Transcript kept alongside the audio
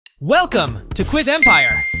Welcome to Quiz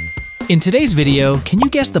Empire! In today's video, can you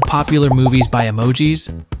guess the popular movies by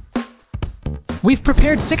emojis? We've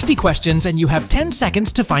prepared 60 questions and you have 10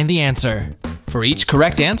 seconds to find the answer. For each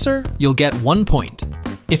correct answer, you'll get 1 point.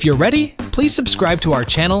 If you're ready, please subscribe to our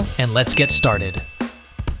channel and let's get started.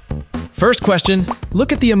 First question,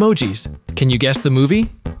 look at the emojis. Can you guess the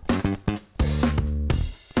movie?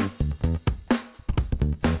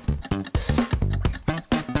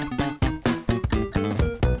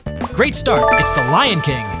 Great start, it's The Lion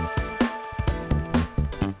King.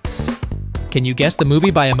 Can you guess the movie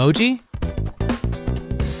by emoji?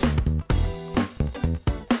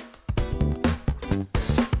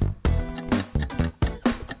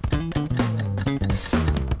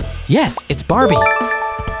 Yes, it's Barbie.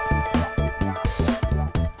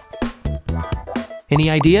 Any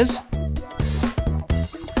ideas?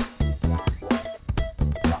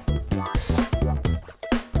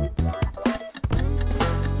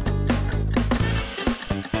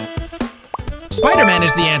 Spider-Man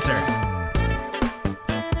is the answer.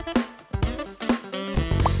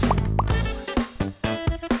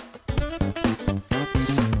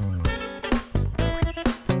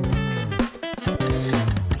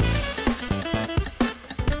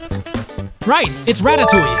 Right, it's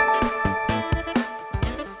Ratatouille.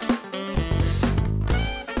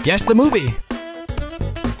 Guess the movie.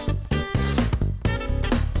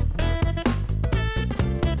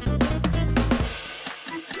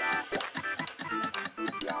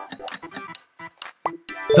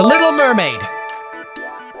 The Little Mermaid.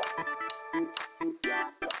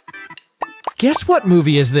 Guess what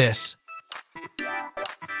movie is this?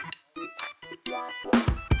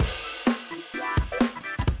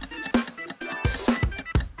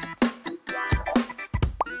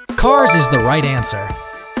 Cars is the right answer.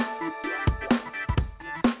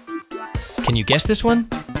 Can you guess this one?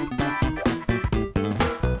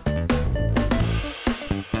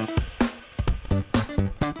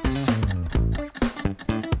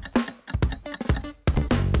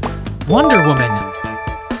 Wonder Woman.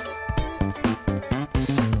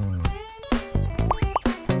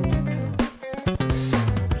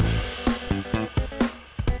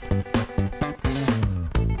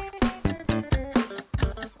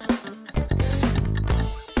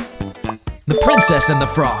 The Princess and the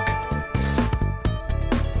Frog.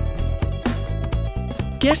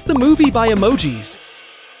 Guess the movie by emojis.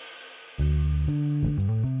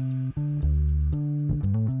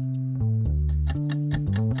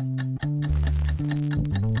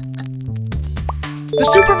 The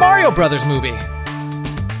Super Mario Brothers movie.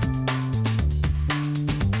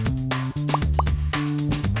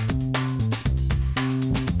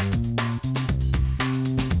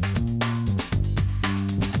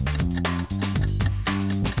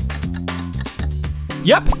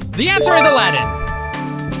 Yep, the answer is Aladdin.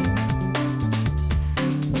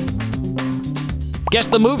 Guess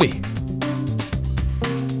the movie.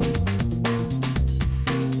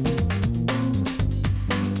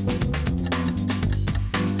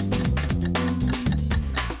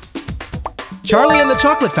 Charlie and the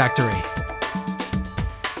Chocolate Factory.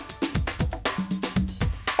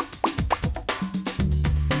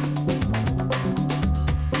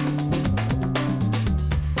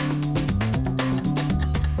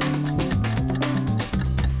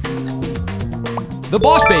 The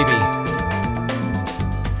Boss Baby.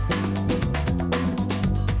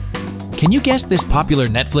 Can you guess this popular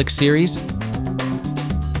Netflix series?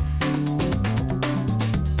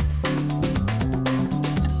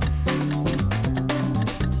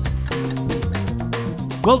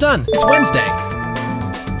 Well done, it's Wednesday.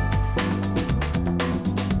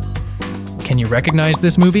 Can you recognize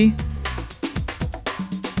this movie?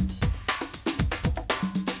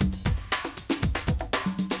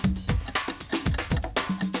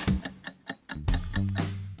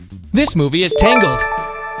 This movie is Tangled.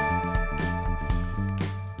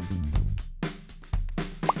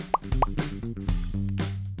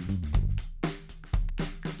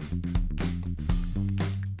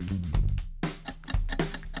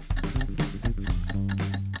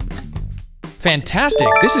 Fantastic,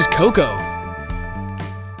 this is Coco.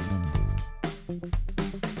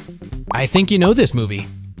 I think you know this movie.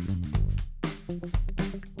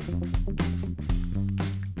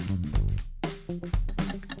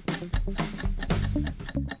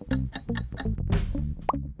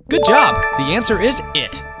 Good job, the answer is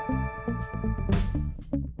It.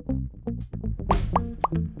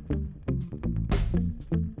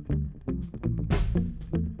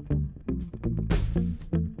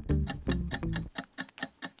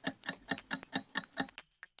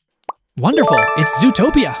 Wonderful, it's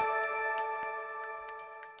Zootopia.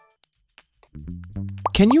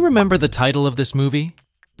 Can you remember the title of this movie?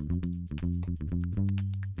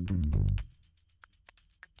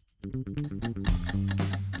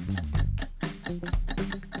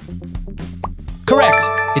 Correct!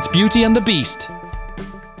 It's Beauty and the Beast.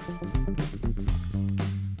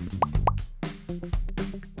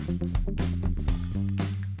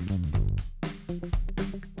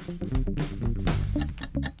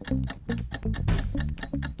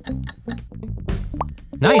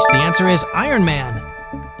 Nice, the answer is Iron Man.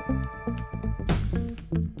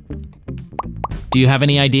 Do you have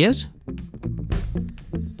any ideas?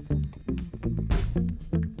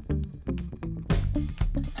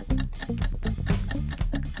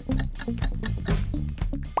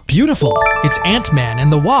 Beautiful! It's Ant-Man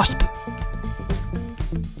and the Wasp.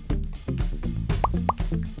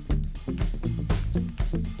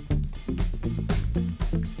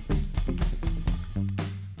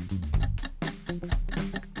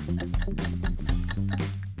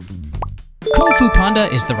 Kung Fu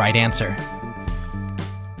Panda is the right answer.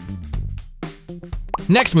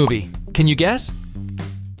 Next movie. Can you guess?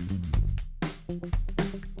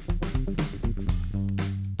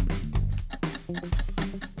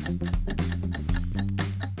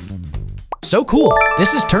 So cool!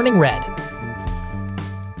 This is Turning Red.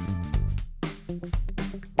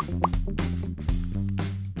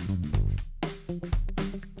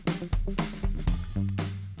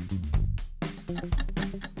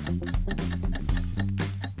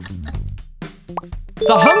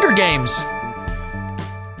 The Hunger Games!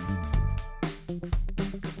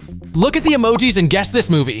 Look at the emojis and guess this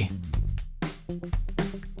movie.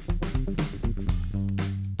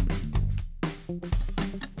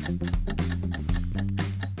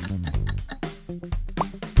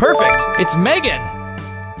 Perfect! It's Megan!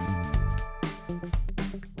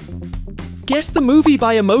 Guess the movie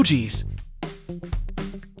by emojis.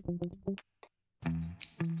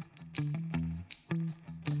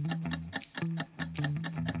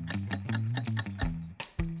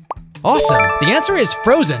 Awesome! The answer is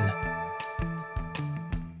Frozen.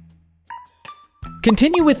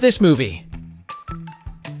 Continue with this movie.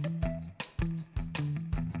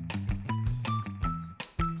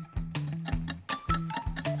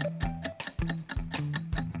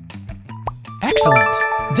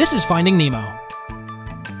 Excellent! This is Finding Nemo.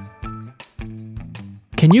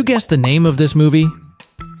 Can you guess the name of this movie?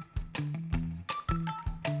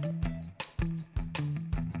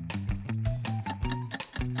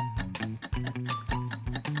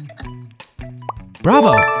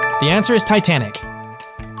 Bravo! The answer is Titanic.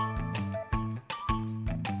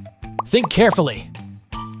 Think carefully.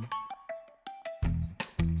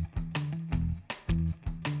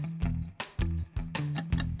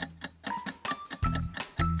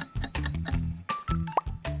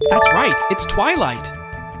 That's right, it's Twilight.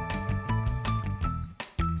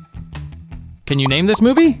 Can you name this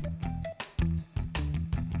movie?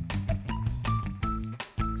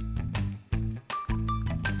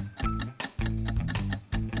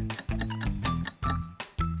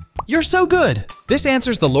 You're so good! This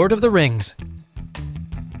answers The Lord of the Rings.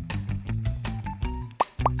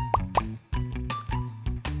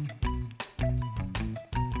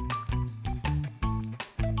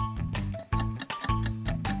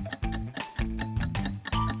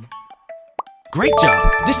 Great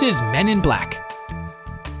job! This is Men in Black.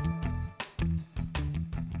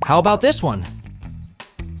 How about this one?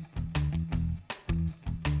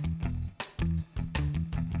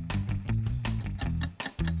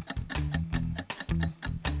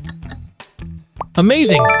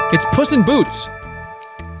 Amazing! It's Puss in Boots.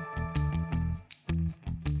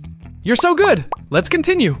 You're so good! Let's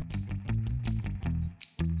continue.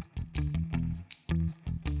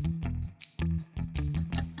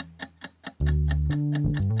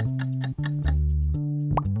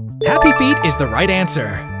 Happy Feet is the right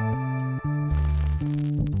answer.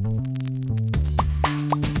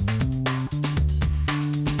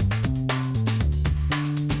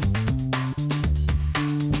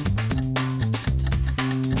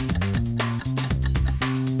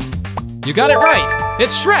 You got it right!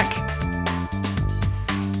 It's Shrek!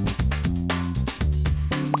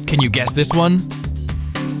 Can you guess this one?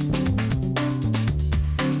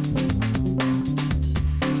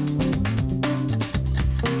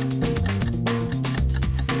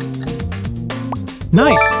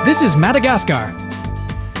 Nice! This is Madagascar.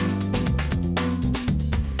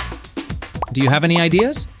 Do you have any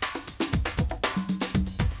ideas?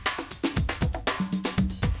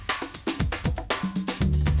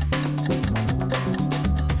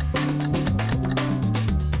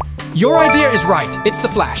 Your idea is right. It's The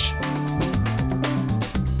Flash.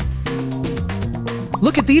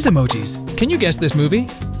 Look at these emojis. Can you guess this movie?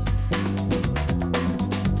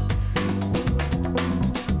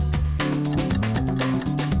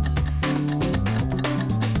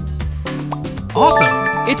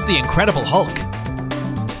 Awesome! It's the Incredible Hulk.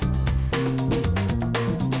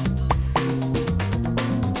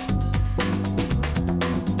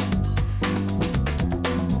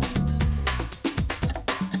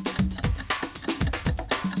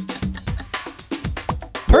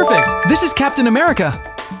 Perfect! This is Captain America.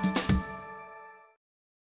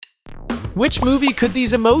 Which movie could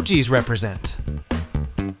these emojis represent?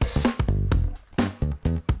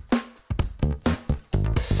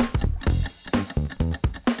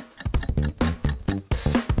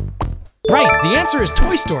 Right, the answer is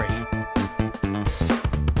Toy Story.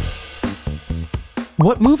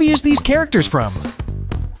 What movie is these characters from?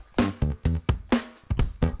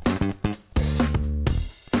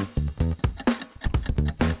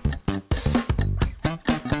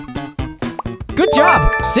 Good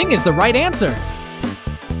job! Sing is the right answer.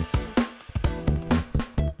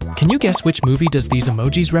 Can you guess which movie does these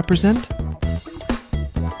emojis represent?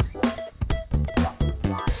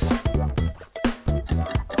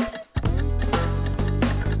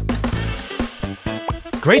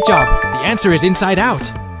 Great job! The answer is Inside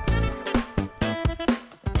Out.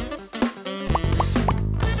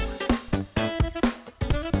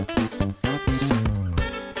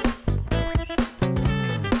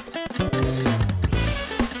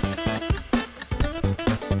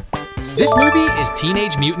 This movie is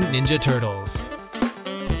Teenage Mutant Ninja Turtles.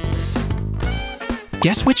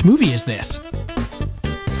 Guess which movie is this?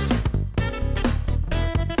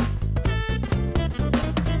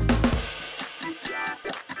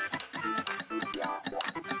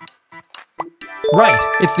 Right,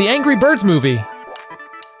 it's the Angry Birds movie.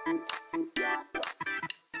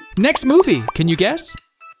 Next movie, can you guess?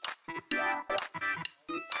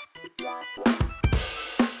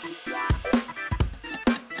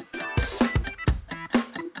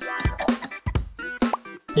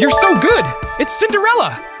 You're so good! It's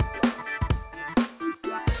Cinderella!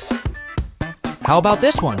 How about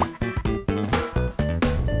this one?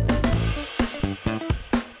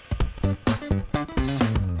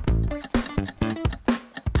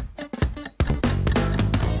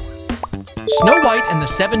 Snow White and the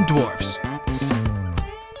Seven Dwarfs.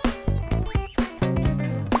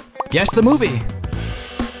 Guess the movie.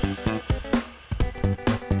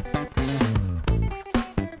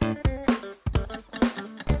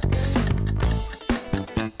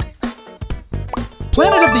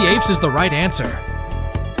 Planet of the Apes is the right answer.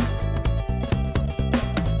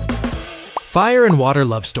 Fire and Water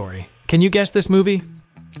Love Story. Can you guess this movie?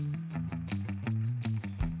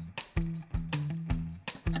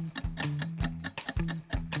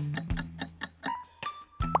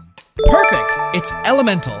 Perfect! It's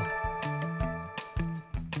Elemental.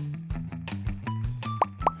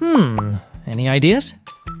 Any ideas?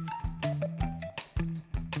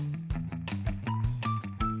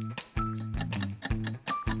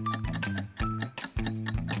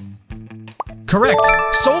 Correct!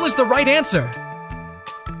 Soul is the right answer.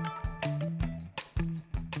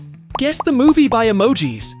 Guess the movie by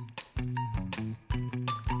emojis.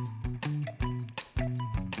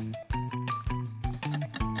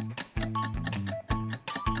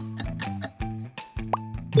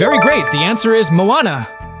 Very great, the answer is Moana.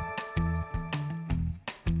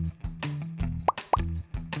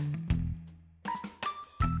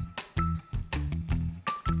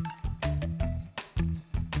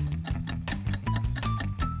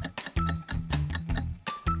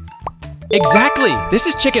 Exactly! This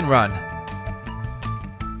is Chicken Run.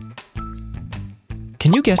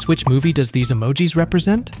 Can you guess which movie does these emojis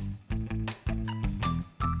represent?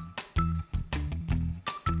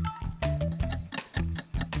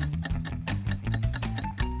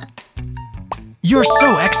 You're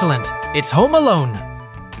so excellent! It's Home Alone.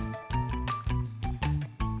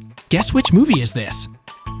 Guess which movie is this?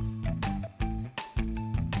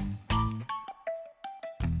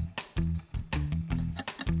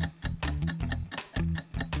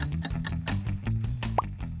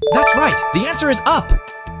 That's right! The answer is Up!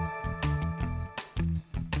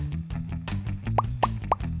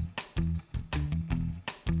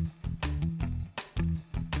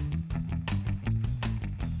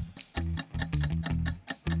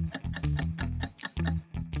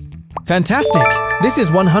 Fantastic! This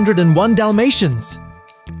is 101 Dalmatians.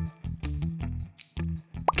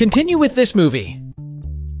 Continue with this movie.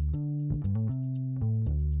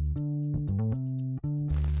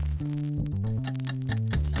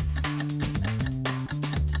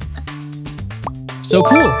 So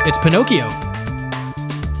cool, it's Pinocchio.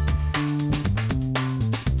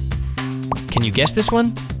 you guess this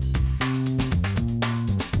one?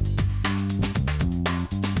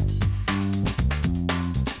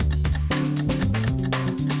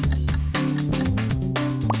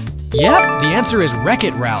 Yep, the answer is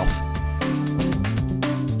Wreck-It Ralph.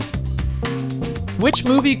 Which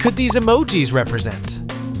movie could these emojis represent?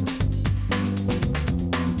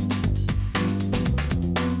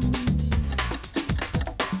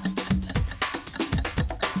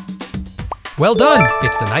 Well done!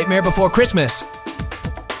 It's The Nightmare Before Christmas.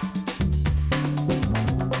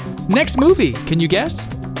 Next movie, can you guess?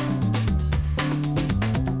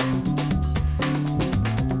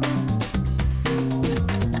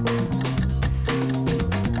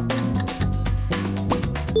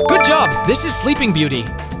 Good job! This is Sleeping Beauty.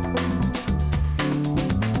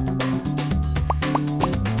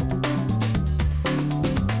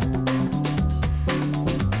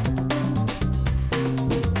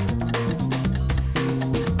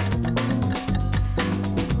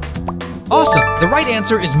 Awesome! The right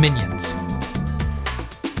answer is Minions.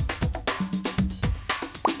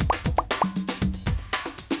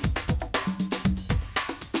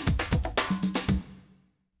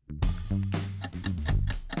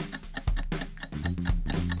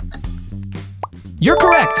 You're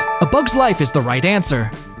correct! A Bug's Life is the right answer.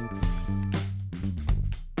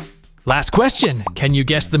 Last question, can you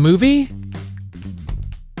guess the movie?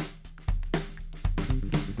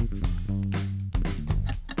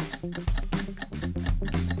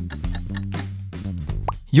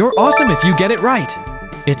 You're awesome if you get it right.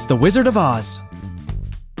 It's The Wizard of Oz.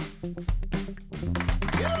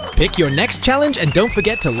 Pick your next challenge and don't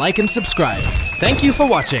forget to like and subscribe. Thank you for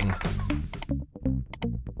watching.